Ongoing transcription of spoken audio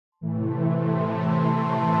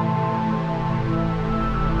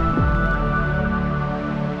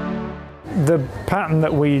the pattern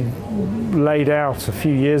that we laid out a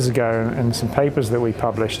few years ago in some papers that we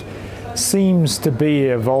published seems to be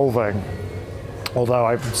evolving, although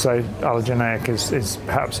I would say allogeneic is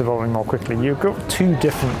perhaps evolving more quickly. You've got two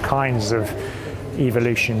different kinds of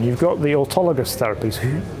evolution. You've got the autologous therapies,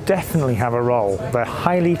 who definitely have a role. They're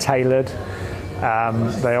highly tailored.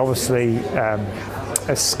 They obviously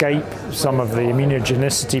escape some of the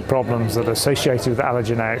immunogenicity problems that are associated with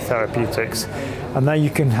allogeneic therapeutics, and there you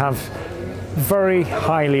can have very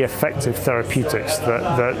highly effective therapeutics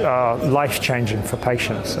that are life-changing for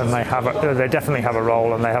patients, and they definitely have a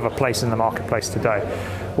role, and they have a place in the marketplace today.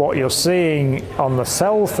 What you're seeing on the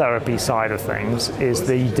cell therapy side of things is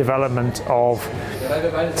the development of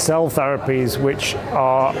cell therapies which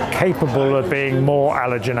are capable of being more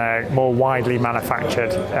allogeneic, more widely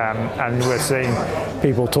manufactured, and we're seeing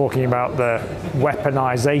people talking about the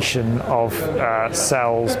weaponization of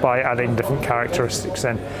cells by adding different characteristics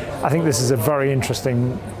in. I think this is a very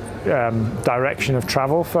interesting direction of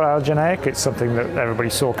travel for allogeneic. It's something that everybody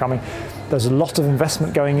saw coming. There's a lot of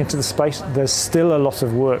investment going into the space. There's still a lot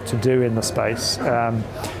of work to do in the space.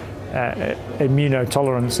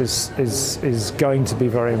 Immunotolerance is going to be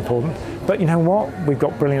very important. But you know what? We've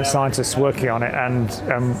got brilliant scientists working on it, and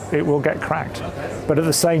it will get cracked. But at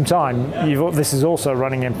the same time, this is also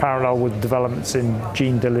running in parallel with developments in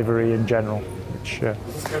gene delivery in general.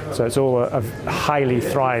 So it's all a highly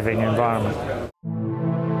thriving environment.